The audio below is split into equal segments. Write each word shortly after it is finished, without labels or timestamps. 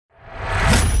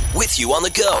with you on the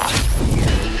go.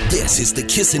 This is the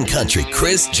Kissin' Country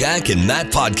Chris, Jack, and Matt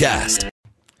podcast.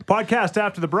 Podcast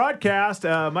after the broadcast.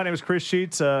 My name is Chris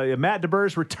Sheets. Matt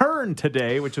DeBur's returned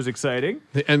today, which was exciting.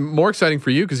 And more exciting for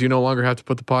you because you no longer have to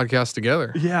put the podcast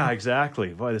together. Yeah, exactly.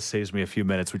 Boy, this saves me a few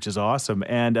minutes, which is awesome.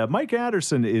 And Mike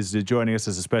Anderson is joining us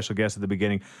as a special guest at the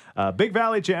beginning. Big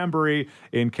Valley Jamboree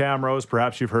in Camrose,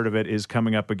 perhaps you've heard of it, is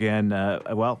coming up again.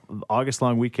 August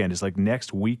long weekend is like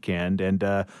next weekend.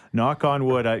 And knock on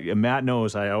wood, Matt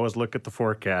knows I always look at the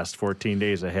forecast 14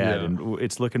 days ahead, and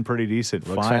it's looking pretty decent.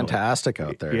 Looks fantastic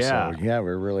out there. Yeah. So,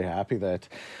 we're really happy that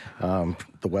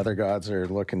the weather gods are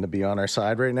looking to be on our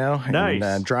side right now. Nice.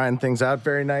 And drying things out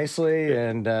very nicely.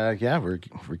 And, we're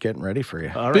getting ready for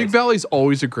you. All Big right. Valley's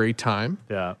always a great time.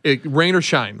 Yeah. Rain or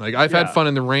shine. Like, I've had fun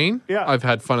in the rain. Yeah. I've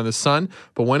had fun in the sun.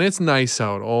 But when it's nice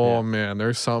out, man,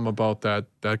 there's something about that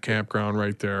campground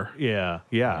right there. Yeah.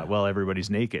 Well, everybody's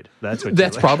naked. That's what.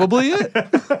 That's probably it.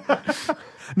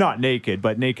 Not naked,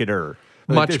 but nakeder.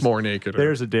 Much more naked.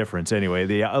 There's a difference. Anyway,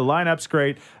 the lineup's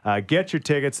great. Get your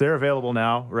tickets. They're available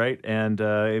now, right? And,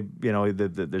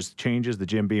 there's changes. The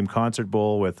Jim Beam Concert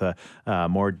Bowl with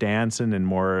more dancing and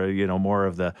more, more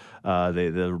of the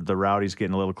rowdies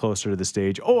getting a little closer to the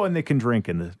stage. Oh, and they can drink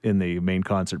in the main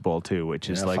concert bowl, too, which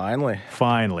is finally.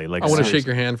 Like, I want to shake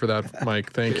your hand for that,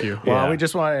 Mike. Thank you. Well, we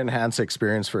just want to enhance the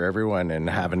experience for everyone, and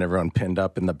having everyone pinned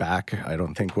up in the back, I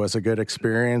don't think was a good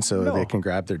experience, so they can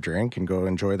grab their drink and go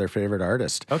enjoy their favorite artist.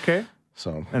 Okay.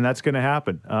 So, and that's going to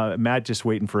happen. Matt just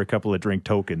waiting for a couple of drink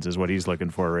tokens is what he's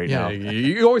looking for right now. Yeah,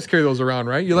 you always carry those around,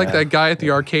 right? You like that guy at the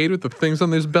arcade with the things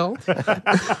on his belt? There's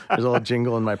a little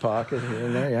jingle in my pocket here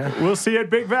and there, yeah. We'll see you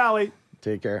at Big Valley.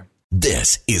 Take care.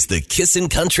 This is the Kissin'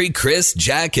 Country Chris,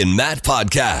 Jack, and Matt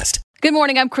podcast. Good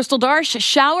morning, I'm Crystal Darsh.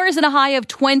 Showers and a high of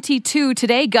 22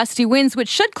 today. Gusty winds, which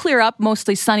should clear up.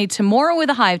 Mostly sunny tomorrow with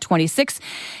a high of 26.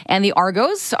 And the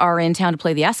Argos are in town to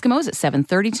play the Eskimos at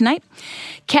 7:30 tonight.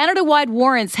 Canada-wide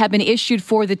warrants have been issued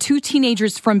for the two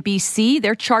teenagers from BC.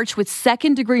 They're charged with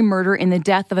second-degree murder in the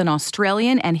death of an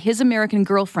Australian and his American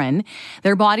girlfriend.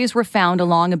 Their bodies were found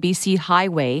along a BC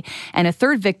highway. And a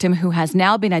third victim, who has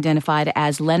now been identified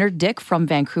as Leonard Dick from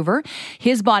Vancouver,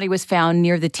 his body was found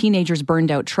near the teenagers'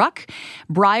 burned-out truck.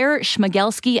 Briar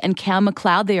Schmagelski and Cam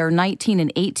McLeod, they are 19 and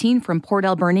 18 from Port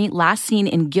Alberni, last seen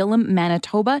in Gillam,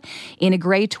 Manitoba, in a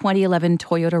gray 2011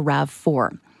 Toyota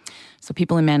RAV4. So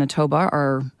people in Manitoba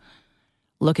are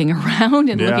looking around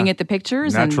and looking at the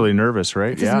pictures. Naturally nervous,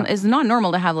 right? It's not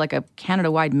normal to have like a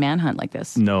Canada-wide manhunt like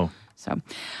this. No. So,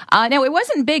 now it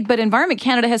wasn't big, but Environment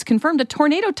Canada has confirmed a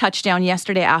tornado touchdown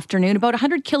yesterday afternoon, about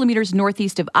 100 kilometers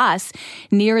northeast of us,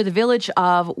 near the village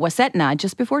of Wasetna,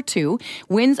 just before 2.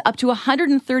 Winds up to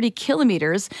 130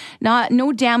 kilometers.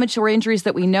 No damage or injuries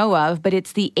that we know of, but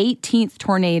it's the 18th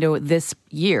tornado this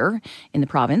year in the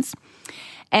province.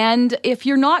 And if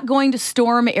you're not going to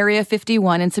storm Area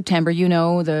 51 in September, I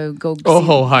know all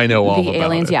the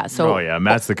aliens. It. Yeah. So,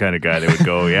 Matt's the kind of guy that would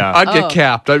go. Yeah, I'd get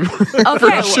capped. For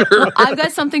sure. Well, I've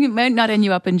got something that might not end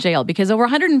you up in jail because over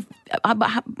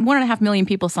 1.5 million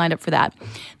people signed up for that.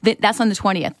 That's on the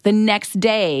 20th. The next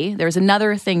day, there's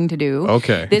another thing to do.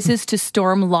 Okay. This is to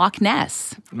storm Loch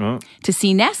Ness to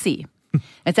see Nessie.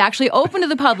 It's actually open to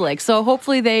the public, so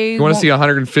hopefully they. You want to see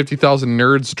 150,000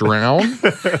 nerds drown?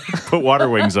 Put water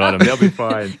wings on them; they'll be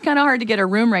fine. Kind of hard to get a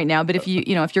room right now, but if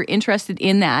if you're interested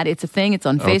in that, it's a thing. It's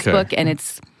on Facebook, and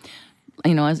it's.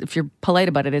 If you're polite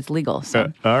about it, it's legal.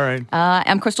 So. All right.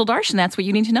 I'm Crystal Darsh, and that's what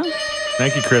you need to know.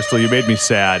 Thank you, Crystal. You made me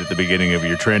sad at the beginning of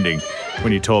your trending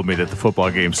when you told me that the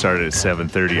football game started at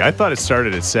 7:30. I thought it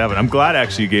started at 7. I'm glad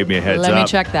actually you gave me a heads up. Let me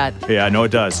check that. Yeah, no,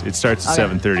 it does. It starts at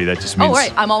 7:30. That just means. Oh,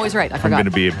 right. I'm always right. I forgot. I'm going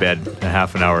to be in bed a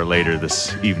half an hour later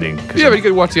this evening. But you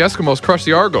could watch the Eskimos crush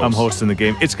the Argos. I'm hosting the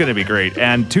game. It's going to be great.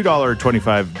 And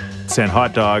 $2.25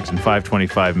 hot dogs and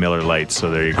 $5.25 Miller Lights.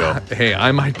 So there you go. Hey,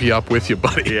 I might be up with you,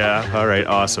 buddy. Yeah. All right.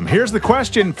 Awesome. Here's the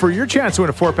question for your chance to win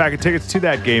a 4-pack of tickets to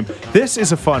that game. This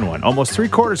is a fun one. Almost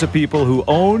 3/4 of people who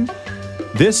own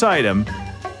this item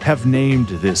have named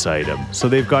this item. So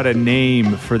they've got a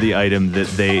name for the item that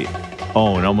they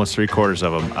own. Almost 3/4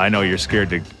 of them. I know you're scared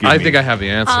to give me. I think I have the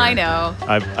answer. I know.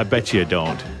 I bet you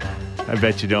don't. I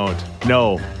bet you don't.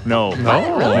 No.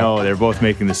 They're both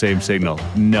making the same signal.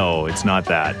 No, it's not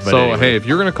that. But so, anyway. hey, if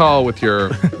you're going to call with your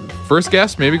first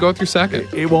guess, maybe go with your second.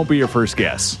 It won't be your first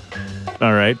guess.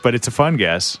 All right, but it's a fun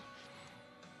guess.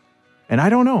 And I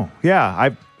don't know. Yeah,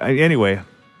 anyway.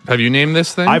 Have you named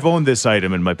this thing? I've owned this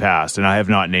item in my past, and I have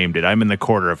not named it. I'm in the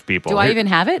quarter of people. Do I even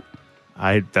have it?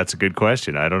 That's a good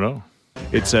question. I don't know.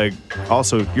 It's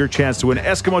also your chance to win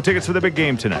Eskimo tickets for the big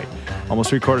game tonight. Almost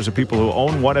 3/4 of people who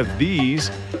own one of these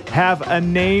have a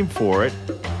name for it.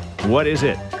 What is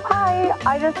it? Hi,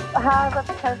 I just have a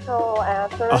potential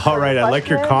answer. All right, I like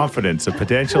your question. confidence. A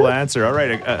potential answer. All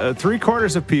right,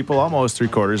 three-quarters of people, almost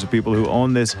three-quarters of people who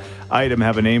own this item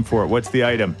have a name for it. What's the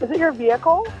item? Is it your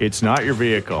vehicle? It's not your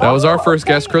vehicle. That was our first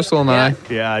guest, Crystal and I.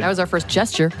 Yeah. That was our first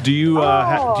gesture. Do you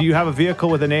do you have a vehicle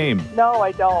with a name? No,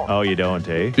 I don't. Oh, you don't,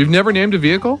 eh? You've never named a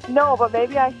vehicle? No, but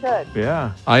maybe I should.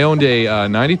 Yeah. I owned a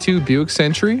 92 Buick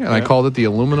Century, and I called it the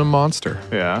Aluminum Monster.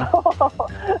 Yeah.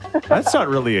 That's not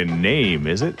really a name,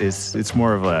 is it? It's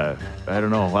more of a, I don't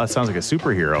know. That sounds like a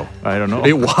superhero. I don't know.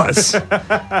 It was.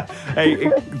 Hey,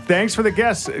 thanks for the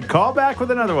guess. Call back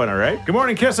with another one, all right? Good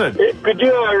morning, Kissin. Could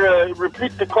you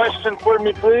repeat the question for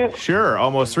me, please? Sure.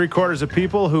 Almost three-quarters of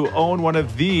people who own one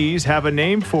of these have a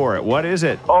name for it. What is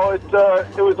it? Oh, it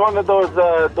was one of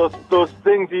those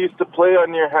things you used to play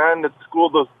on your hand at school.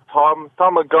 Those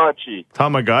Tamagotchi.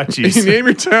 Tamagotchis. You name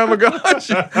your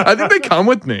Tamagotchi. I think they come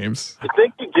with names. I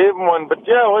think you gave him one, but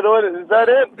yeah, what is that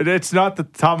it? It's not the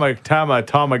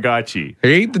Tamagotchi.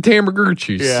 They ain't the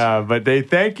Tamagotchis. Yeah, but they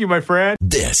thank you, my friend.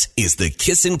 This is the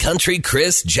Kissin' Country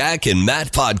Chris, Jack, and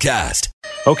Matt podcast.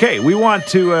 Okay, we want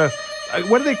to,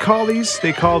 what do they call these?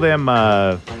 They call them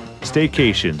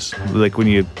staycations. Like when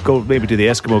you go maybe to the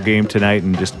Eskimo game tonight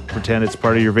and just pretend it's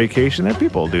part of your vacation. Then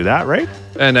people do that, right?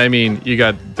 And I mean, you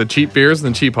got the cheap beers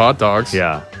and the cheap hot dogs.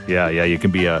 Yeah. You can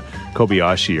be a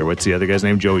Kobayashi or what's the other guy's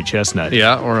name? Joey Chestnut.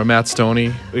 Yeah, or a Matt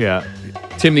Stoney. Yeah.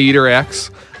 Tim the Eater X.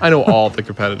 I know all the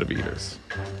competitive eaters.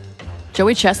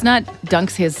 Joey Chestnut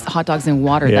dunks his hot dogs in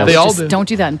water. Yeah. That They was all just, do. don't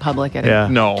do that in public at Yeah. a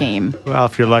No. game. Well,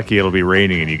 if you're lucky, it'll be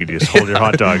raining and you can just hold your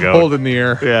hot dog out. Hold it in the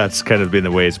air. Yeah, it's kind of been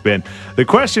the way it's been. The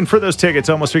question for those tickets,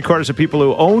 almost three-quarters of people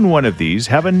who own one of these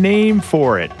have a name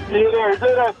for it. Is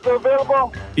it still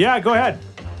available? Yeah, go ahead.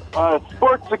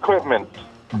 Sports equipment.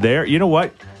 There, you know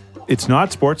what? It's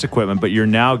not sports equipment, but you're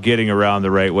now getting around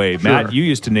the right way. Sure. Matt, you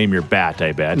used to name your bat,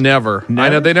 I bet. Never. I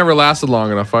know they never lasted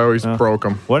long enough. I always broke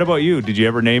them. What about you? Did you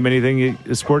ever name anything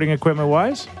sporting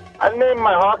equipment-wise? I named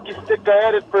my hockey stick. I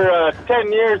had it for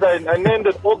 10 years. I named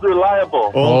it Old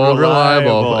Reliable. Old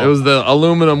reliable. It was the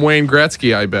aluminum Wayne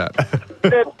Gretzky, I bet.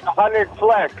 It's 100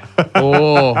 flex.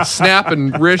 Oh,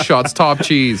 snapping wrist shots, top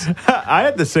cheese. I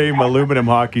had the same aluminum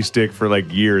hockey stick for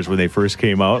like years when they first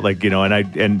came out, like, you know,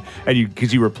 and you,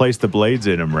 because you replaced the blades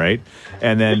in them, right?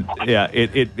 And then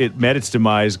it met its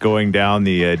demise going down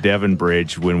the Devon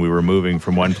Bridge when we were moving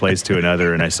from one place to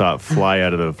another, and I saw it fly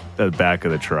out of the back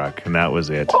of the truck, and that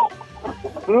was it.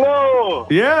 No.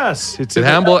 Yes, It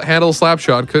handle a slap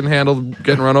shot, couldn't handle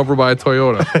getting run over by a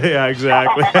Toyota. Yeah,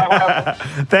 exactly.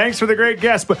 Thanks for the great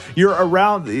guess, but you're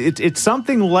around. It's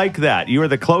something like that. You are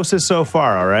the closest so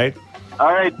far. All right.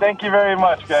 All right. Thank you very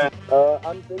much, guys.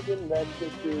 I'm thinking that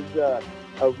this is a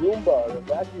Roomba or a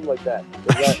vacuum like that.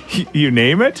 You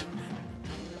name it.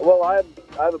 Well, I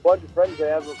have a bunch of friends. They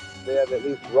have at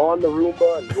least Ron the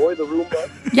Roomba and Roy the Roomba.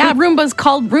 Yeah, Roomba's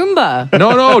called Roomba.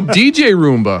 No, DJ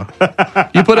Roomba.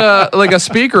 You put a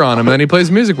speaker on him, and then he plays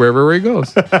music wherever he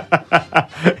goes.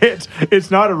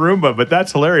 It's not a Roomba, but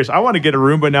that's hilarious. I want to get a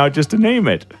Roomba now just to name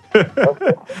it.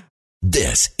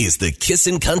 This is the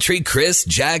Kissin' Country Chris,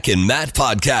 Jack, and Matt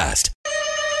podcast.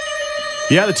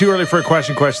 Yeah, the too early for a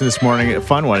question this morning. A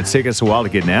fun one. It's taken us a while to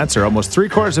get an answer. Almost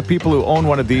three-quarters of people who own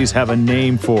one of these have a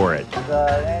name for it.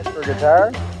 Answer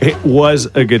guitar. It was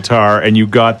a guitar, and you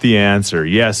got the answer.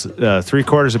 Yes,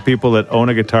 three-quarters of people that own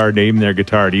a guitar name their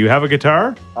guitar. Do you have a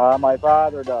guitar? My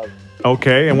father does.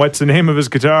 Okay, and what's the name of his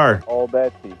guitar? Old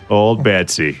Betsy. Old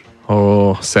Betsy.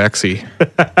 Oh, sexy.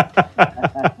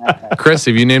 Chris,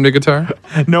 have you named a guitar?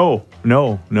 No.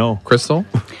 Crystal?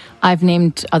 I've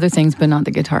named other things, but not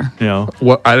the guitar. No.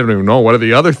 What? I don't even know. What are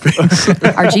the other things?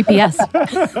 Our GPS.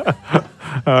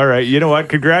 All right. You know what?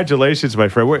 Congratulations, my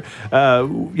friend. We're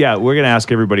going to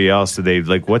ask everybody else today,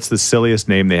 like, what's the silliest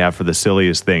name they have for the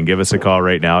silliest thing? Give us a call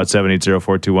right now at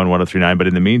 780-421-1039. But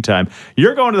in the meantime,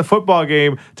 you're going to the football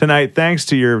game tonight thanks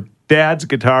to your dad's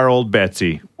guitar, Old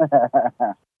Betsy.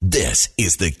 This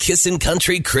is the Kissin'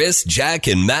 Country Chris, Jack,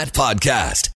 and Matt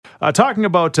podcast. Talking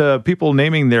about people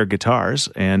naming their guitars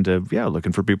and,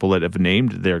 looking for people that have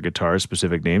named their guitars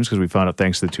specific names, because we found out,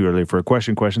 thanks to the too early for a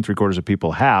question, three-quarters of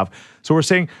people have. So we're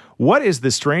saying, what is the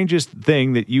strangest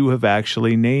thing that you have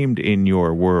actually named in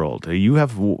your world? You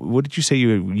have, what did you say?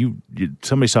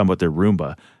 Somebody's talking about their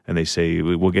Roomba, and they say,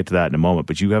 we'll get to that in a moment,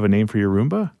 but you have a name for your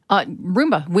Roomba?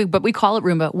 Roomba. But we call it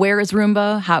Roomba. Where is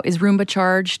Roomba? How is Roomba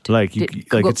charged?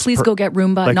 Please go get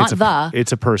Roomba. Like not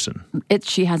it's a person.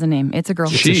 She has a name. It's a girl.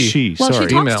 It's a she. Well, sorry.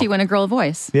 she talks Email. to you in a girl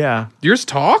voice. Yeah. Yours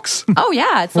talks? Oh,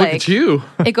 yeah. It's Look like, at you.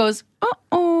 It goes,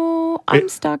 I'm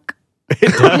stuck.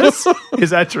 It does? Is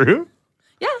that true?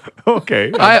 Yeah.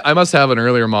 Okay. I must have an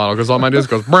earlier model because all my news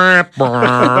goes. Brr,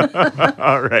 brr.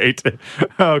 All right.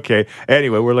 Okay.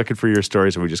 Anyway, we're looking for your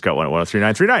stories, and we just got one at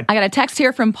 103939. I got a text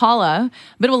here from Paula.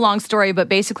 A bit of a long story, but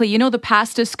basically, you know the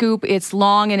pasta scoop? It's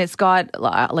long and it's got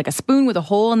like a spoon with a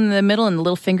hole in the middle and the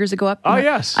little fingers that go up. Oh,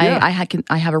 yes. I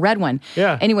have a red one.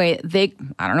 Yeah. Anyway,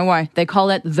 I don't know why, they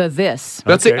call it the this.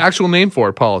 That's the actual name for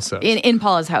it, Paula says. In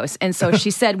Paula's house. And so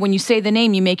she said, when you say the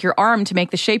name, you make your arm to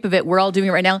make the shape of it. We're all doing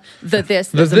it right now. The this.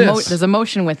 There's a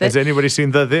motion with it. Has anybody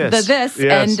seen the this? The this.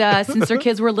 Yes. And since their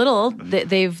kids were little,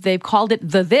 they've called it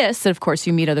the this. And of course,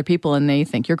 you meet other people and they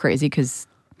think you're crazy because...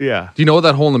 Yeah. Do you know what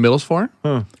that hole in the middle is for?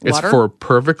 It's Water? for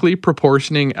perfectly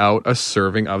proportioning out a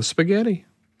serving of spaghetti.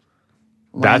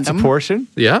 That's a Random. portion?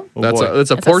 Yeah, that's boy. a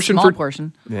That's portion a small for.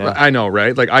 portion. Yeah. I know,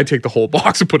 right? Like I take the whole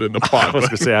box and put it in the pot. I was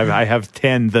going to say, I have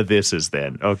 10 the thises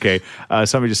then. Okay.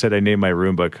 Somebody just said I named my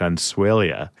Roomba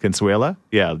Consuela. Consuela?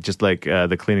 Yeah, just like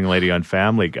the cleaning lady on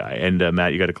Family Guy. And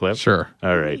Matt, you got a clip? Sure.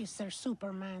 All right. Mr.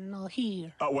 Superman, no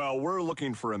here. Well, we're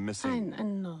looking for a missing.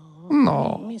 No.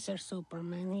 No. Mr.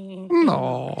 Superman.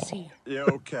 No. Is here. Yeah,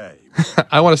 okay.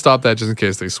 I want to stop that just in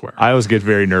case they swear. I always get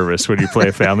very nervous when you play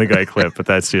a Family Guy clip, but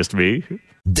that's just me.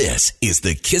 This is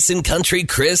the Kissin' Country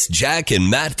Chris, Jack, and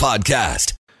Matt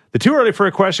podcast. The Too Early for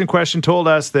a Question told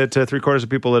us that 3/4 of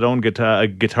people that own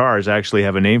guitars actually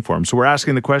have a name for them. So we're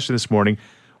asking the question this morning,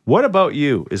 what about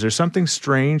you? Is there something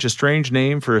strange, a strange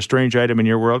name for a strange item in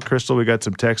your world? Crystal, we got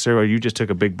some text there. Oh, you just took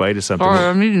a big bite of something.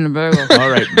 I'm eating a bagel. All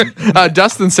right.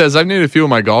 Dustin says, I've named a few of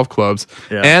my golf clubs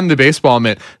Yeah. and the baseball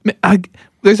mitt.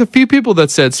 There's a few people that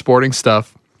said sporting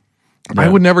stuff. I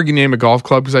would never name a golf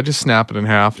club because I just snap it in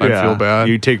half. And I feel bad.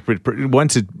 You take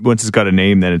once it's got a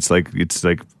name, then it's like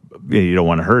you don't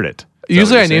want to hurt it. Is that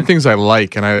Usually what I you're name saying? things I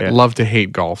like, and I love to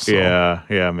hate golf. So.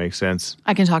 Yeah, makes sense.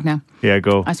 I can talk now. Yeah,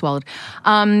 go. I swallowed.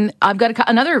 I've got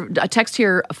another text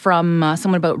here from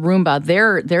someone about Roomba.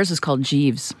 Theirs is called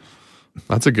Jeeves.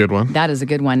 That's a good one. That is a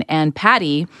good one. And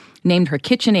Patty named her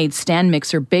KitchenAid stand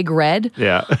mixer Big Red.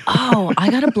 Yeah. Oh, I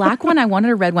got a black one. I wanted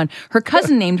a red one. Her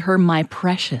cousin named her My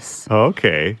Precious.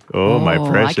 Okay. Oh, my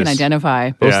precious. I can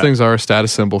identify. Those Yeah. things are a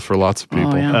status symbol for lots of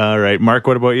people. yeah. All right, Mark.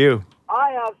 What about you?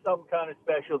 I have some kind of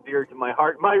special dear to my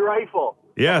heart. My rifle.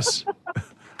 Yes.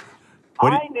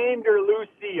 I named her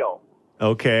Lucille.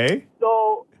 Okay.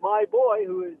 So my boy,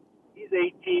 he's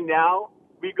 18 now,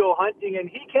 we go hunting, and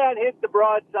he can't hit the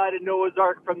broadside of Noah's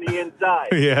Ark from the inside.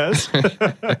 Yes.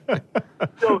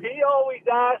 So he always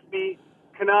asks me,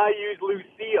 can I use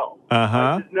Lucille? Uh-huh.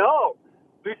 I says, no.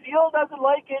 Lucille doesn't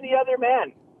like any other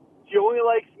men. She only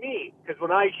likes me, because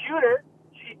when I shoot her,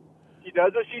 she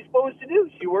does what she's supposed to do.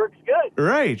 She works good.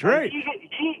 Right. And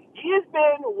he has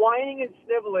been whining and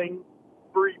sniveling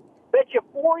for, bet you,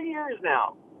 4 years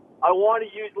now. I want to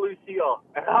use Lucille,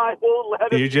 and I won't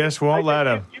let him. You just won't let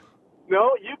him.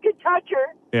 No, you can touch her.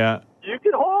 Yeah. You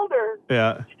can hold her.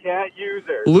 Yeah. You can't use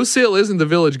her. Lucille isn't the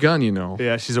village gun, you know.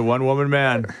 Yeah, she's a one-woman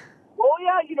man. Oh,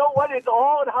 yeah, you know what? It's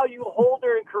all in how you hold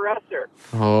her and caress her.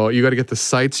 Oh, you got to get the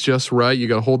sights just right. You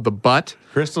got to hold the butt.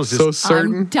 Crystal's just So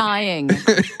certain. I'm dying.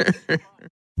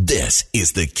 This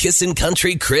is the Kissin'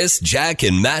 Country Chris, Jack,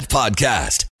 and Matt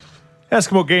podcast.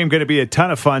 Eskimo game going to be a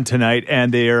ton of fun tonight,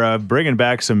 and they are bringing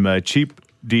back some cheap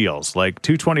deals, like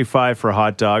 $2.25 for a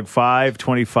hot dog,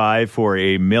 $5.25 for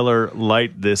a Miller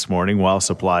Lite this morning while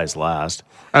supplies last.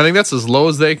 I think that's as low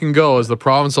as they can go, as the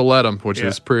province will let them, which Yeah.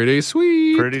 is pretty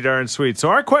sweet. Pretty darn sweet. So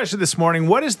our question this morning,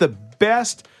 what is the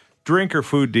best drink or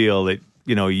food deal that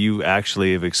you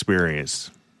actually have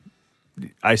experienced?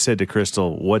 I said to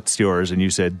Crystal, what's yours? And you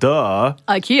said, duh.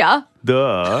 IKEA.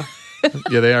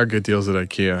 Yeah, they are good deals at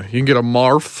IKEA. You can get a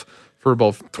Marf for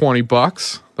about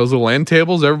 $20. Those little end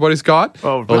tables everybody's got.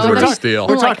 Oh, those are we're a talking- steal.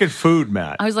 We're Like- talking food,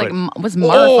 Matt. I was like, But was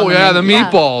Marf Oh, on the yeah, menu? the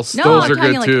meatballs. No, Those I'm are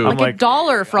talking good, like, too. Like I'm like-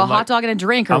 $1 for a I'm hot like- dog and a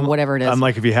drink or whatever it is. I'm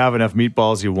like, if you have enough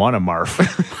meatballs, you want a Marf.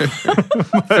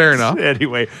 Fair enough.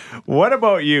 Anyway, what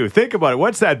about you? Think about it.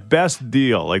 What's that best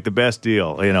deal? Like the best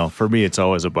deal? For me, it's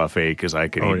always a buffet because I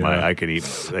can eat yeah. I can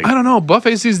eat. Like, I don't know.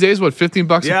 Buffets these days, what,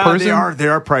 $15 a yeah, person? they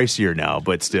are pricier now,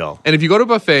 but still. And if you go to a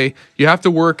buffet, you have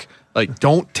to work. Like,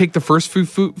 don't take the first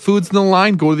foods in the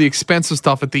line. Go to the expensive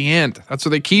stuff at the end. That's where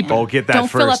they keep it. Oh, get that Don't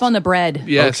first. fill up on the bread.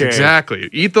 Yes, Okay. exactly.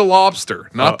 Eat the lobster,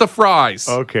 not the fries.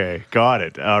 Okay, got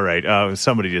it. All right.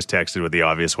 Somebody just texted with the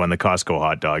obvious one, the Costco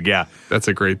hot dog. Yeah, That's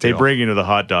a great they deal. bring you to the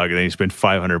hot dog and then you spend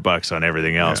 $500 on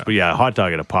everything else. Yeah. But yeah, a hot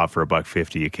dog at a pop for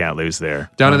 $1.50, you can't lose there.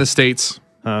 Down in the States,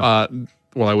 I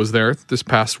was there this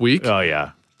past week. Oh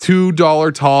yeah,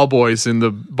 $2 tall boys in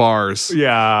the bars.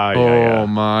 yeah. Oh,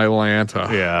 my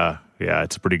Lanta. Yeah,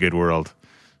 it's a pretty good world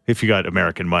if you got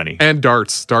American money. And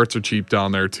darts. Darts are cheap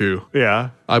down there, too. Yeah.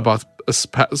 I bought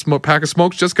pack of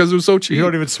smokes just because it was so cheap. You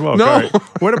don't even smoke. No. All right.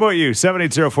 What about you?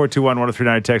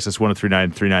 780-421-1039, Texas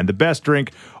 103939. The best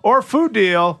drink or food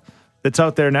deal that's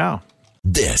out there now.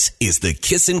 This is the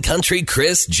Kissin' Country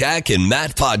Chris, Jack, and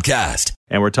Matt podcast.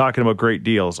 And we're talking about great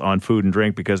deals on food and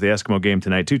drink because the Eskimo game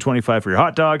tonight, $2.25 for your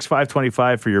hot dogs,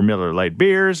 $5.25 for your Miller Lite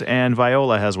beers, and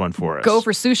Viola has one for us. Go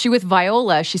for sushi with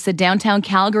Viola. She said downtown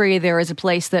Calgary, there is a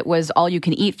place that was all you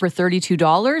can eat for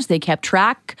 $32. They kept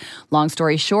track. Long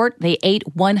story short, they ate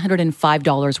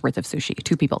 $105 worth of sushi.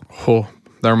 2 people. Oh,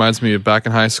 that reminds me of back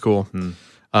in high school.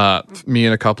 Me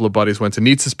and a couple of buddies went to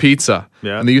Nietzsche's Pizza.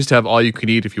 Yeah. And they used to have all you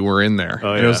could eat if you were in there.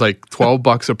 Oh, and it was like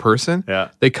 $12 a person. Yeah.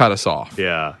 They cut us off.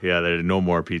 Yeah, there's no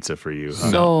more pizza for you.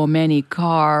 Huh? So many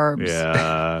carbs.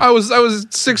 Yeah. I was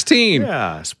 16.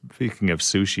 Yeah. Speaking of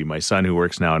sushi, my son who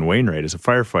works now in Wainwright is a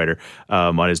firefighter.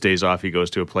 On his days off, he goes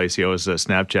to a place. He always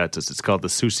Snapchats us. It's called the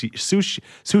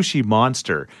Sushi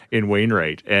Monster in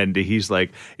Wainwright, and he's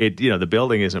like, the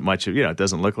building isn't much. It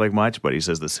doesn't look like much, but he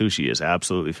says the sushi is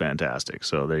absolutely fantastic.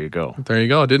 So there you go. There you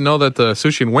go. I didn't know that the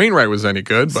sushi in Wainwright was any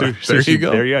good, but there you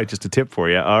go. There you go. Just a tip for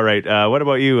you. All right. What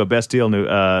about you? A best deal for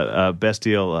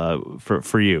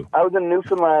you? I was in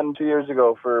Newfoundland 2 years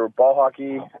ago for ball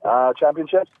hockey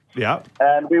championships. Yeah.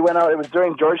 And we went out. It was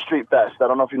during George Street Fest. I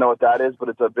don't know if you know what that is, but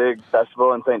it's a big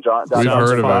festival in St. John. We've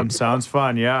heard of it. Sounds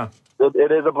fun, yeah.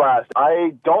 It is a blast.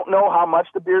 I don't know how much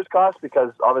the beers cost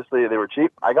because obviously they were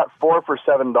cheap. I got 4 for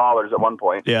 $7 at one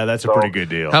point. Yeah, that's a pretty good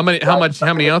deal. How many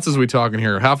ounces are we talking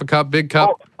here? Half a cup, big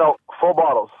cup? No, full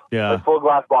bottles. Yeah. Like full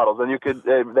glass bottles. And you could,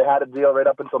 they had a deal right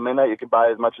up until midnight. You could buy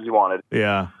as much as you wanted.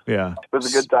 Yeah. It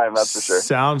was a good time, that's for sure.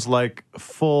 Sounds like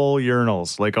full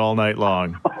urinals, like all night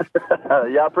long.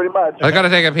 Yeah, pretty much. I got to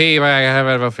take a pee, but I have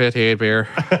about 58 beer.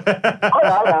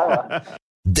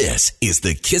 This is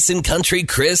the Kissin' Country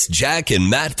Chris, Jack, and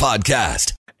Matt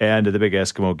podcast. And the big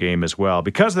Eskimo game as well.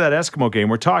 Because of that Eskimo game,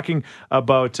 we're talking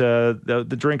about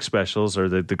the drink specials or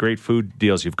the great food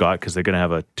deals you've got because they're going to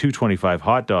have a $2.25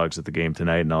 hot dogs at the game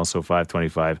tonight and also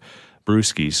 $5.25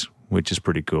 brewskis, which is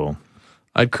pretty cool.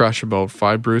 I'd crush about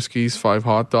 5 brewskis, 5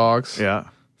 hot dogs. Yeah.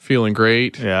 Feeling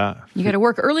great. Yeah. You got to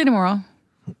work early tomorrow.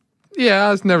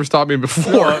 Yeah, it's never stopped me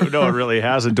before. No, it really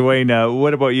hasn't. Dwayne,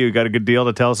 what about you? Got a good deal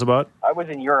to tell us about? I was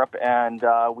in Europe, and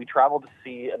we traveled to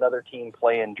see another team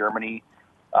play in Germany.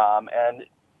 And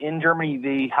in Germany,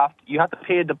 you have to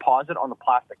pay a deposit on the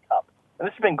plastic cup. And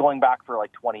this has been going back for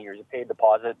like 20 years. You pay a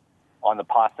deposit on the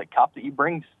plastic cup that you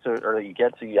bring or that you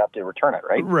get, so you have to return it,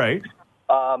 right? Right.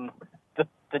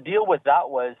 The deal with that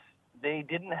was they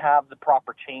didn't have the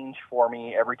proper change for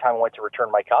me every time I went to return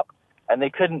my cup, and they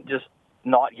couldn't just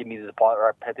not give me the deposit,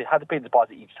 or they had to pay the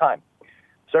deposit each time.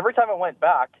 So every time I went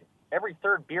back, every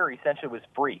third beer essentially was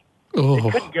free. Oh.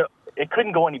 It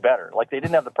couldn't go any better. Like, they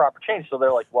didn't have the proper change, so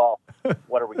they're like, well,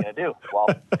 what are we going to do? Well,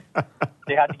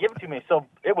 they had to give it to me. So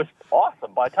it was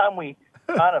awesome. By the time we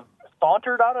kind of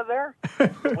sauntered out of there,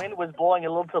 the wind was blowing a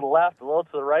little to the left, a little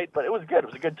to the right, but it was good. It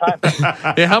was a good time.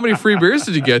 Yeah, how many free beers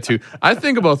did you get to? I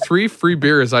think about 3 free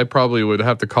beers I probably would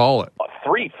have to call it.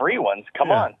 3 free ones?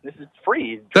 Come on. This is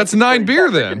free. That's 9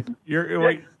 beer then.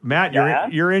 Matt,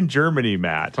 you're in Germany,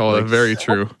 Matt. Oh, that's very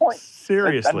true.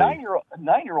 Seriously. A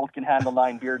 9-year-old can handle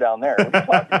 9 beer down there. What are you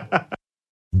talking about?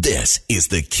 This is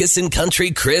the Kissin'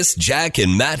 Country Chris, Jack,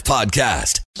 and Matt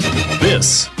podcast.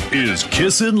 This is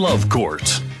CISN Love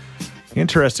Court.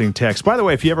 Interesting text. By the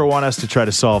way, if you ever want us to try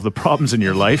to solve the problems in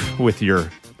your life with your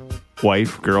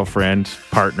wife, girlfriend,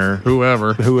 partner,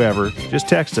 whoever, just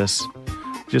text us.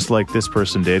 Just like this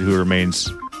person did, who remains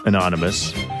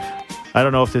anonymous. I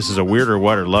don't know if this is a weird or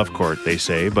what or love court, they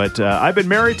say, but I've been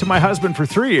married to my husband for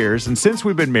 3 years, and since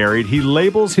we've been married, he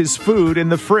labels his food in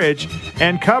the fridge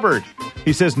and cupboard.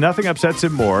 He says nothing upsets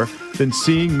him more than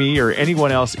seeing me or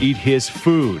anyone else eat his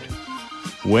food.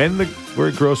 When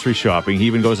we're grocery shopping, he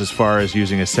even goes as far as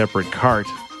using a separate cart.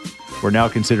 We're now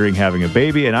considering having a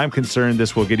baby, and I'm concerned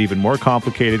this will get even more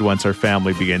complicated once our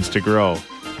family begins to grow.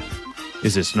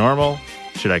 Is this normal?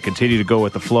 Should I continue to go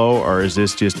with the flow, or is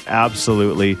this just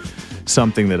absolutely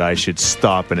something that I should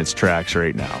stop in its tracks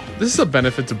right now? This is a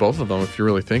benefit to both of them if you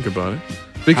really think about it.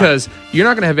 Because you're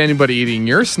not going to have anybody eating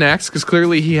your snacks because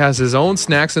clearly he has his own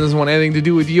snacks and doesn't want anything to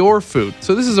do with your food.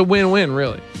 So this is a win-win,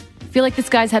 really. I feel like this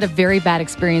guy's had a very bad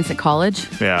experience at college.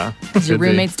 Yeah. Because your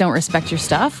roommates don't respect your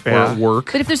stuff. Or at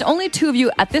work. But if there's only 2 of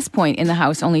you at this point in the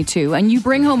house, only 2, and you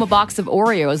bring home a box of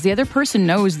Oreos, the other person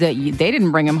knows that they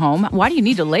didn't bring them home. Why do you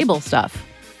need to label stuff?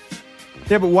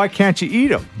 Yeah, but why can't you eat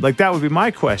them? Like, that would be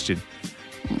my question.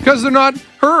 Because they're not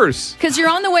hers. Because you're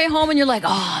on the way home and you're like,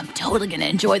 oh, I'm totally going to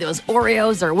enjoy those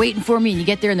Oreos. They're waiting for me. And you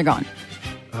get there and they're gone.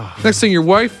 Next thing your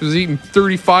wife is eating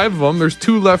 35 of them. There's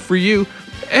 2 left for you.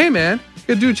 Hey, man, you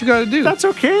You gotta do what you gotta do. That's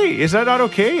okay. Is that not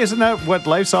okay? Isn't that what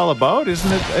life's all about?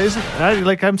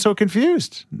 I'm so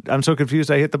confused. I'm so confused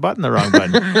I hit the button the wrong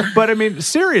button. But I mean,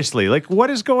 seriously, like what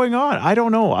is going on? I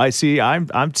don't know. I'm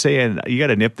saying you got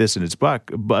to nip this in its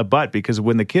butt because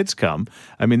when the kids come,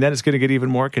 I mean, then it's going to get even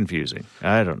more confusing.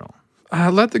 I don't know.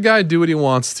 Let the guy do what he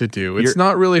wants to do. It's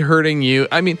not really hurting you.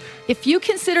 I mean, if you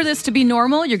consider this to be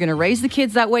normal, you're going to raise the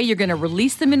kids that way. You're going to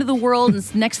release them into the world.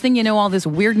 And next thing you know, all this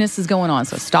weirdness is going on.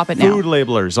 So stop it now. Food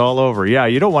labelers all over. Yeah,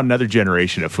 you don't want another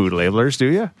generation of food labelers, do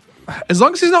you? As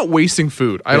long as he's not wasting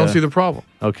food, I don't see the problem.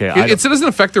 Okay. It doesn't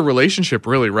affect their relationship,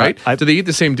 really, right? Do they eat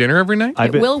the same dinner every night?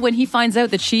 It will when he finds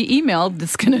out that she emailed.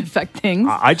 It's going to affect things.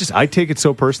 I take it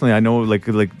so personally. I know, like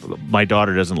my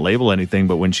daughter doesn't label anything,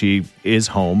 but when she is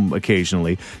home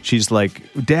occasionally, she's like,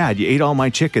 "Dad, you ate all my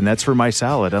chicken. That's for my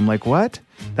salad." I'm like, "What?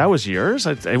 That was yours?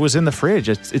 It was in the fridge.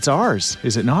 It's ours,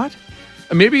 is it not?"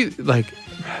 Maybe like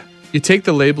you take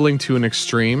the labeling to an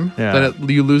extreme, then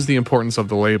you lose the importance of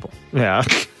the label. Yeah.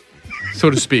 So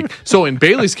to speak. So in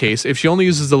Bailey's case, if she only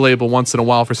uses the label once in a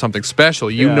while for something special,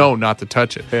 you know not to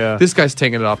touch it. Yeah. This guy's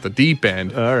taking it off the deep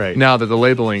end. All right. Now that the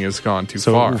labeling has gone too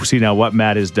far. So see now what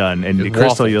Matt has done, and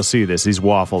Crystal, you'll see this. He's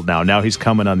waffled now. Now he's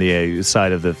coming on the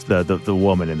side of the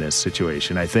woman in this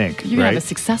situation. I think you're gonna have a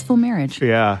successful marriage.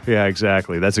 Yeah,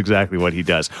 exactly. That's exactly what he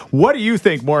does. What do you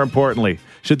think? More importantly,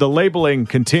 should the labeling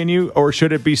continue or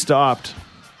should it be stopped?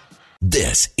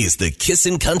 This is the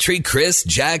Kissin' Country Chris,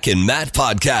 Jack, and Matt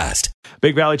podcast.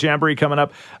 Big Valley Jamboree coming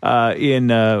up in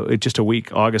just a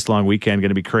week, August-long weekend. Going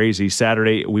to be crazy.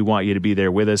 Saturday, we want you to be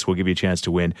there with us. We'll give you a chance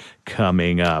to win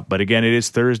coming up. But again, it is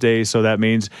Thursday, so that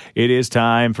means it is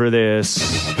time for this.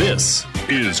 This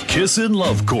is Kissin'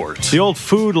 Love Court. The old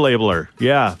food labeler.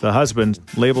 Yeah, the husband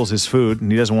labels his food,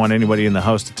 and he doesn't want anybody in the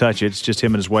house to touch it. It's just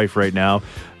him and his wife right now.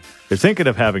 They're thinking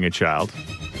of having a child.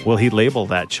 Will he label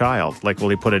that child? Like, will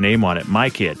he put a name on it?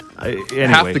 My kid. Anyway,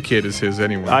 half the kid is his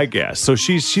anyway. I guess. So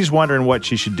she's wondering what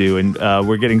she should do, and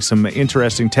we're getting some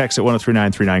interesting texts at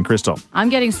 103939. Crystal. I'm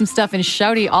getting some stuff in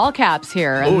shouty all caps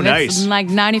here. Oh, nice. Like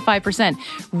 95%.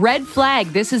 Red flag.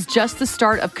 This is just the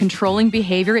start of controlling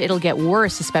behavior. It'll get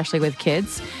worse, especially with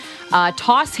kids.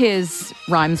 Toss his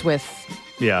rhymes with...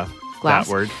 Yeah. Glass.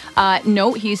 That word.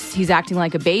 No, he's acting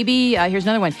like a baby. Here's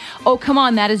another one. Oh, come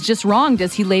on, that is just wrong.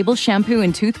 Does he label shampoo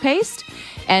and toothpaste?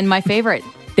 And my favorite,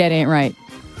 that ain't right.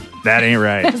 That ain't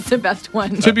right. That's the best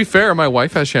one. To be fair, my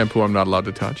wife has shampoo I'm not allowed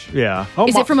to touch. Yeah.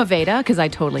 Is it from Aveda? Because I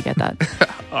totally get that.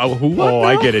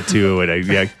 I get it too.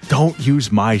 And don't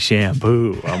use my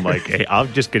shampoo. I'm like, hey,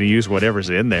 I'm just going to use whatever's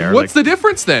in there. What's the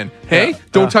difference then? Hey,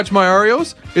 don't touch my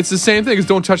Oreos. It's the same thing as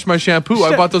don't touch my shampoo.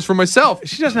 I bought those for myself.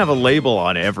 She doesn't have a label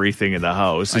on everything in the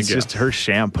house. It's just her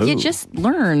shampoo. You just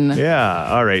learn.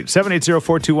 Yeah. All right.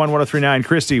 780-421-1039.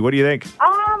 Christy, what do you think?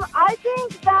 I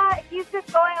think that he's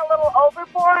just going a little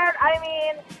overboard. I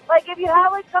mean, like, if you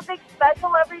have, like, something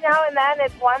special every now and then,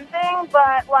 it's one thing,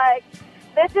 but, like,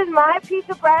 this is my piece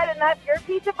of bread and that's your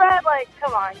piece of bread. Like,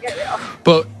 come on, get real.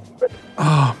 But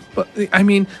I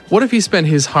mean, what if he spent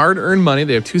his hard-earned money?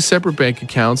 They have two separate bank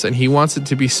accounts, and he wants it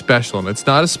to be special, and it's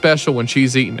not as special when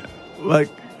she's eating it. Like,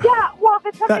 yeah, well, if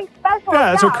it's something special,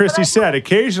 yeah, that's what Christy said.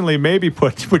 Occasionally, maybe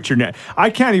put your name.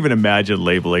 I can't even imagine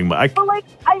labeling. But like,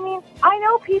 I mean, I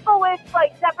know people with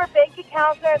like separate bank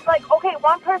accounts, and it's like, okay,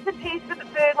 one person pays for the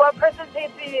food, one person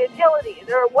pays for the utilities,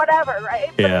 or whatever,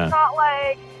 right? But it's not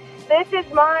like, this is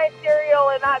my cereal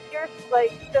and that's yours,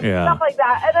 like, just stuff like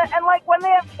that. And like, when they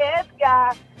have kids,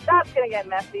 that's going to get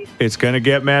messy. It's going to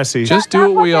get messy. Just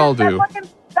do what we all do.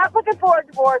 That's looking forward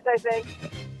to divorce, I think.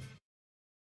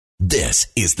 This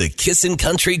is the Kissin'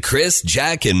 Country Chris,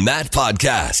 Jack, and Matt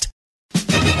podcast.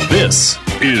 This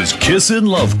is Kissin'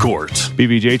 Love Court.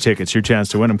 BBJ tickets, your chance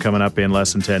to win them coming up in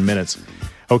less than 10 minutes.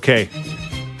 Okay,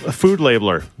 a food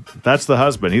labeler. That's the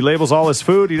husband. He labels all his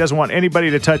food. He doesn't want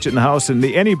anybody to touch it in the house, and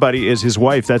the anybody is his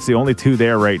wife. That's the only two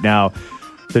there right now.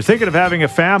 They're thinking of having a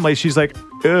family. She's like,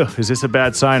 ugh, is this a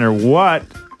bad sign or what?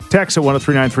 Text at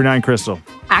 103939, Crystal.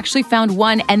 Actually found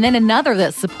one and then another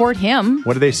that support him.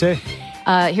 What do they say?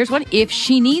 Here's one. If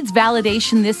she needs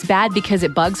validation this bad because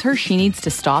it bugs her, she needs to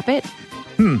stop it.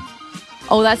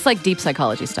 Oh, that's like deep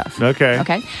psychology stuff.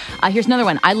 Okay. Here's another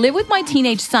one. I live with my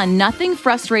teenage son. Nothing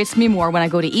frustrates me more when I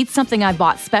go to eat something I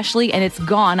bought specially and it's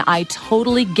gone. I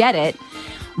totally get it,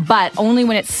 but only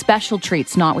when it's special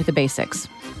treats, not with the basics.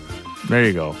 There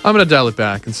you go. I'm going to dial it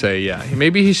back and say, yeah,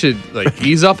 maybe he should like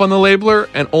ease up on the labeler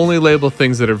and only label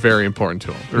things that are very important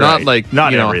to him. Right.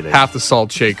 Not everything. Half the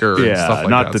salt shaker and stuff like that.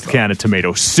 Not the can of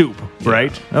tomato soup,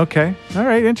 right? Okay. All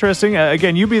right. Interesting.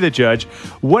 Again, you be the judge.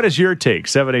 What is your take?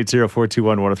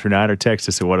 780-421-1039 or text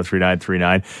us at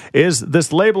 103939. Is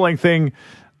this labeling thing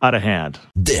out of hand.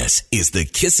 This is the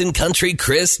Kissin' Country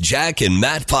Chris, Jack, and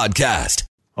Matt podcast.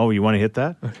 Oh, you want to hit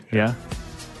that? Yeah.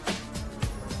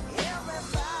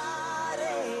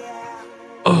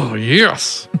 Oh,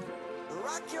 yes.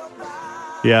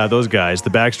 Yeah, those guys, the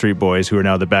Backstreet Boys, who are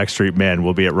now the Backstreet Men,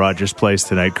 will be at Rogers Place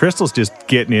tonight. Crystal's just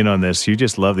getting in on this. You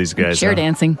just love these guys. Chair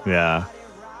dancing. Yeah.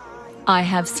 I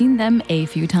have seen them a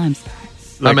few times.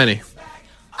 How many?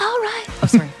 All right. Oh,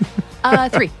 sorry.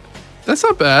 3. That's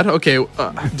not bad. Okay.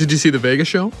 Did you see the Vegas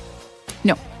show?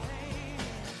 No.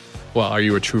 Well, are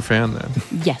you a true fan then?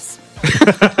 Yes.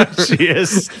 She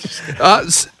is.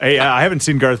 Hey, I haven't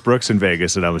seen Garth Brooks in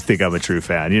Vegas, and I would think I'm a true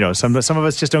fan. You know, some of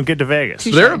us just don't get to Vegas.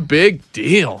 They're a big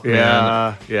deal.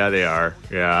 Yeah, yeah, they are.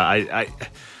 Yeah,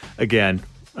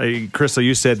 Crystal,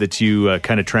 you said that you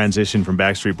kind of transitioned from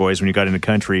Backstreet Boys when you got into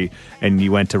country, and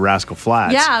you went to Rascal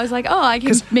Flatts. Yeah, I was like, I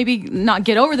can maybe not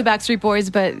get over the Backstreet Boys,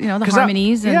 but the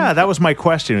harmonies. That was my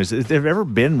question: has there ever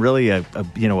been really a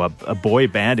boy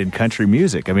band in country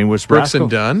music? I mean, was Brooks Rascal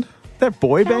and Dunn? That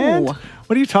boy band? What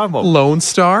are you talking about? Lone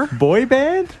Star? Boy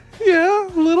band? Yeah,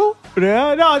 a little.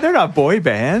 Yeah, no, they're not boy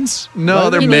bands. No,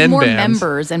 they're you men need more bands.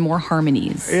 members and more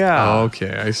harmonies. Yeah.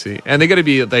 Okay, I see. And they have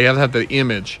to have the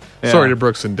image. Yeah. Sorry to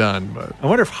Brooks and Dunn, but I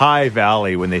wonder if High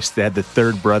Valley, when they had the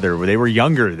third brother, where they were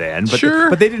younger then, but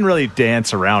Sure. but they didn't really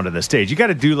dance around on the stage. You got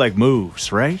to do like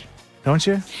moves, right? Don't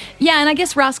you? Yeah, and I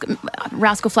guess Rascal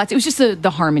Flatts, it was just the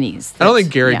harmonies. I don't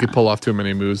think Gary could pull off too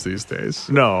many moves these days.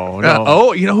 No.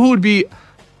 You know who would be,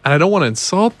 and I don't want to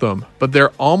insult them, but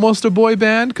they're almost a boy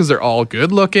band because they're all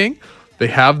good looking. They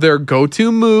have their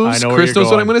go-to moves. I know Chris knows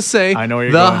what I'm going to say. I know where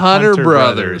you're the going. Hunter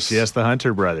Brothers. Yes, the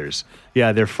Hunter Brothers.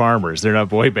 Yeah, they're farmers. They're not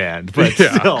boy band, but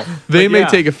still. They But may yeah.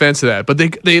 take offense to that, but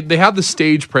they have the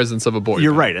stage presence of a boy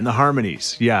You're band. right, and the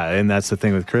harmonies. Yeah, and that's the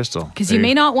thing with Crystal. Because you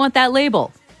may not want that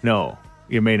label. No,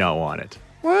 you may not want it.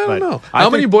 Well, I don't But know. I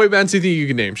How many think- boy bands do you think you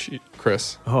can name,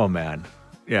 Chris? Oh, man.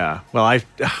 Yeah. Well,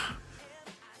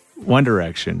 One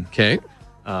Direction. Okay.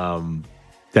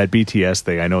 That BTS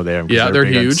thing, I know them. 'cause Yeah, they're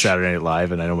big on huge. Saturday Night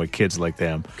Live, and I know my kids like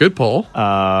them. Good poll.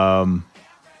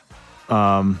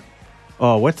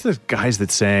 What's the guys that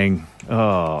sang?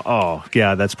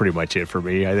 Yeah, that's pretty much it for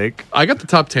me, I think. I got the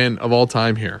top 10 of all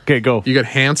time here. Okay, go. You got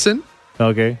Hanson,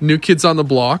 Okay. New Kids on the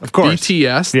Block, Of course.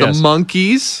 BTS, Yes. The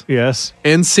Monkees, Yes.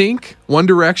 NSYNC, One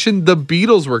Direction. The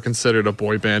Beatles were considered a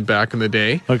boy band back in the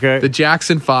day. Okay. The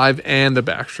Jackson 5 and the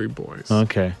Backstreet Boys.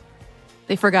 Okay.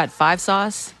 They forgot Five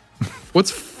Sauce, What's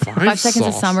 5 5 Seconds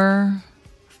of Sauce? Summer.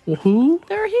 Well, who?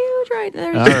 They're huge, right? They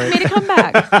right. made a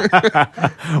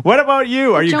comeback. What about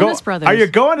you? Are you Jonas Brothers. Are you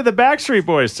going to the Backstreet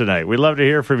Boys tonight? We'd love to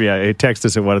hear from you. Text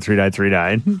us at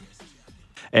 103939.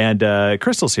 And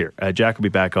Crystal's here. Jack will be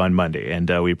back on Monday, and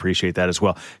we appreciate that as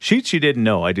well. Sheets you didn't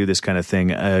know. I do this kind of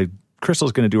thing.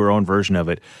 Crystal's going to do her own version of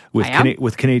it with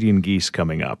with Canadian geese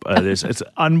coming up. It's an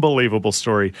unbelievable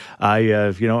story.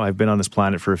 I've been on this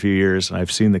planet for a few years, and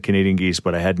I've seen the Canadian geese,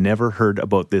 but I had never heard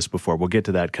about this before. We'll get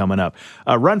to that coming up.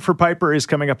 Run for Piper is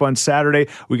coming up on Saturday.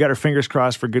 We got our fingers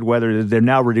crossed for good weather. They're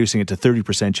now reducing it to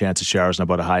 30% chance of showers and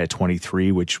about a high of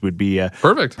 23, which would be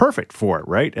perfect for it,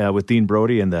 right? With Dean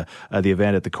Brody and the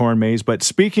event at the Corn Maze. But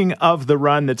speaking of the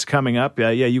run that's coming up,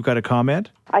 you got a comment?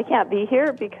 I can't be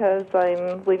here because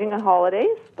I'm leaving on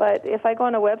holidays, but if I go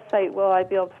on a website, will I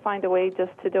be able to find a way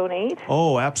just to donate?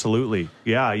 Oh, absolutely.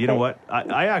 Yeah, you know what?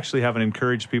 I actually haven't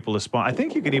encouraged people to sponsor. I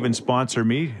think you could even sponsor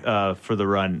me for the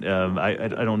run. I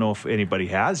don't know if anybody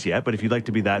has yet, but if you'd like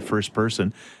to be that first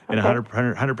person, and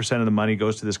 100% of the money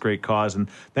goes to this great cause. And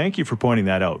thank you for pointing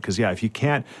that out, because, if you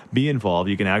can't be involved,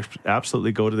 you can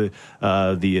absolutely go to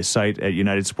the site at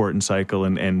United Sport and Cycle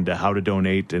and how to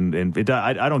donate. And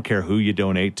I don't care who you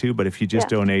donate to, but if you just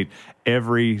donate,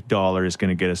 every dollar is going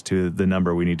to get us to the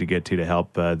number we need to get to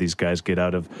help these guys get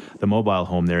out of the mobile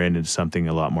home they're in into something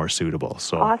a lot more suitable.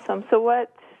 So awesome. So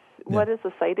what is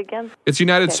the site again? It's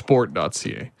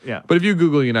unitedsport.ca. Yeah. But if you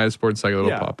Google United Sport and Cycle,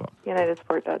 it'll pop up.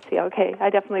 Unitedsport.ca. Okay, I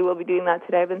definitely will be doing that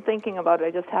today. I've been thinking about it.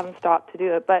 I just haven't stopped to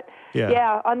do it. But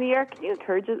on the air, can you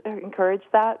encourage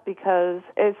that? Because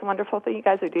it's a wonderful thing you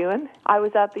guys are doing. I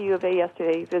was at the U of A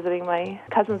yesterday visiting my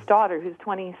cousin's daughter, who's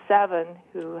 27,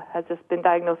 who has just been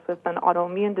diagnosed with an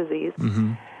autoimmune disease.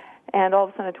 Mm-hmm. And all of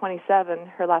a sudden at 27,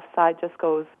 her left side just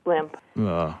goes limp.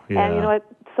 Oh, yeah. And you know what?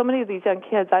 So many of these young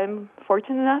kids, I'm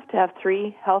fortunate enough to have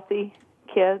 3 healthy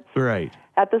kids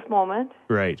at this moment.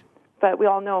 Right. But we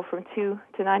all know from 2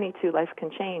 to 92, life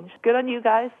can change. Good on you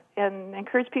guys, and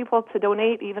encourage people to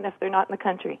donate even if they're not in the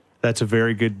country. That's a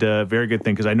very good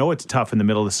thing, because I know it's tough in the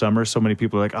middle of the summer. So many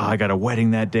people are like, oh, I got a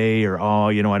wedding that day, or, oh,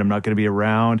 you know what, I'm not going to be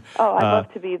around. Oh, I'd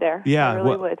love to be there. Yeah. I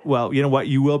really would. Well, you know what?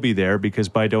 You will be there, because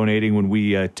by donating, when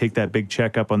we take that big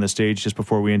check up on the stage just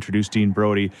before we introduce Dean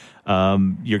Brody,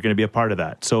 you're going to be a part of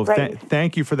that. So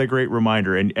thank you for the great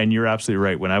reminder. And you're absolutely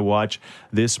right. When I watch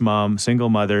this mom, single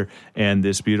mother, and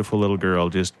this beautiful little girl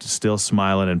just still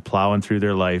smiling and plowing through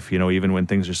their life, you know, even when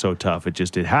things are so tough, it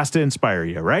has to inspire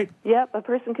you, right? Yep, a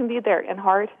person can be there in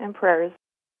heart and prayers.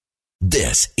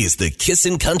 This is the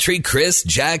Kissin' Country Chris,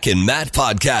 Jack, and Matt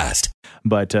podcast.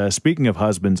 But speaking of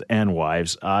husbands and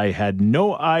wives, I had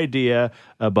no idea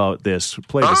about this.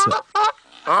 Play this.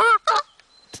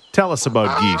 Tell us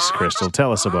about geese, Crystal.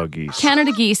 Tell us about geese.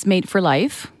 Canada geese mate for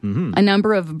life. Mm-hmm. A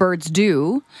number of birds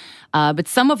do, but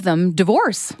some of them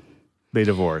divorce. They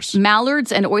divorce.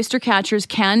 Mallards and oyster catchers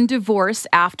can divorce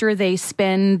after they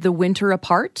spend the winter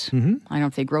apart. Mm-hmm. I don't know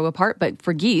if they grow apart, but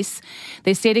for geese,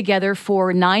 they stay together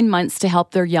for 9 months to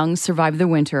help their young survive the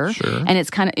winter. Sure. And it's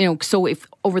kind of, you know, so if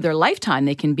over their lifetime,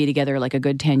 they can be together like a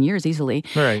good 10 years easily.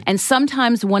 Right. And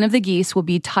sometimes one of the geese will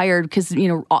be tired because, you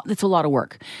know, it's a lot of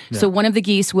work. Yeah. So one of the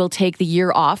geese will take the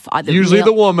year off. Usually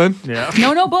the woman. Yeah.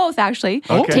 No, both actually.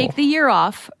 Okay. Take the year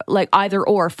off, like either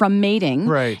or, from mating.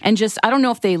 Right. And just, I don't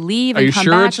know if they leave and come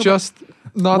back. Are you sure it's just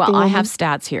not the woman? Well, I have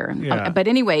stats here. Yeah. But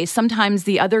anyway, sometimes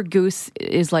the other goose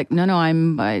is like, no,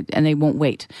 and they won't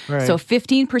wait. Right. So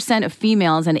 15% of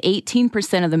females and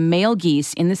 18% of the male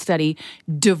geese in the study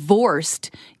divorced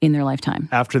in their lifetime.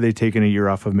 After they've taken a year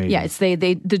off of mating. Yeah, it's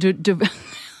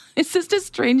it's just a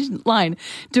strange line.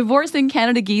 Divorce in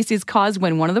Canada geese is caused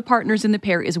when one of the partners in the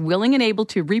pair is willing and able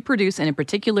to reproduce in a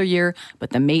particular year, but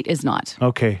the mate is not.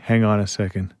 Okay, hang on a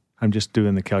second. I'm just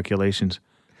doing the calculations.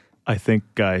 I think,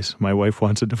 guys, my wife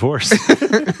wants a divorce.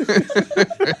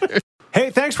 Hey,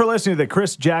 thanks for listening to the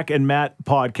Chris, Jack, and Matt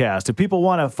podcast. If people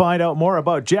want to find out more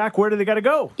about Jack, where do they got to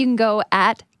go? You can go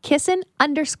at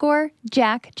Kissin_Jack,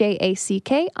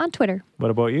 Jack, on Twitter. What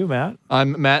about you, Matt?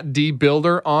 I'm Matt D.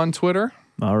 Builder on Twitter.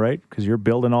 All right, because you're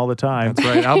building all the time. That's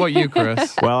right. How about you,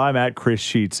 Chris? Well, I'm at Chris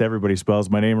Sheets. Everybody spells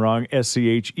my name wrong,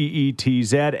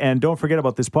 Scheetz. And don't forget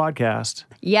about this podcast.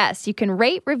 Yes, you can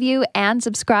rate, review, and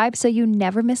subscribe so you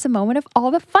never miss a moment of all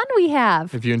the fun we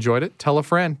have. If you enjoyed it, tell a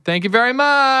friend. Thank you very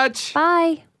much.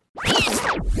 Bye.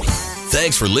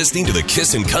 Thanks for listening to the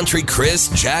Kissin' Country Chris,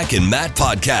 Jack, and Matt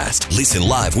podcast. Listen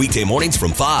live weekday mornings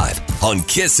from 5 on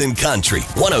Kissin' Country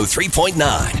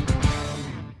 103.9.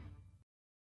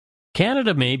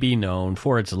 Canada may be known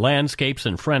for its landscapes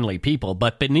and friendly people,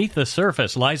 but beneath the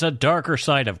surface lies a darker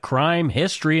side of crime,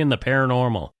 history, and the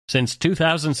paranormal. Since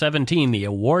 2017, the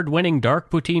award-winning Dark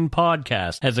Poutine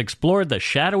podcast has explored the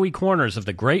shadowy corners of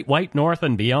the Great White North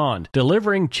and beyond,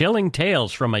 delivering chilling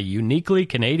tales from a uniquely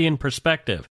Canadian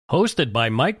perspective. Hosted by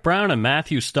Mike Brown and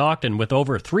Matthew Stockton with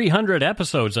over 300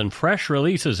 episodes and fresh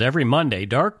releases every Monday,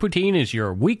 Dark Poutine is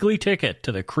your weekly ticket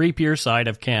to the creepier side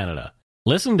of Canada.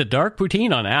 Listen to Dark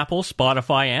Poutine on Apple,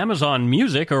 Spotify, Amazon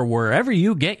Music, or wherever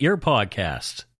you get your podcasts.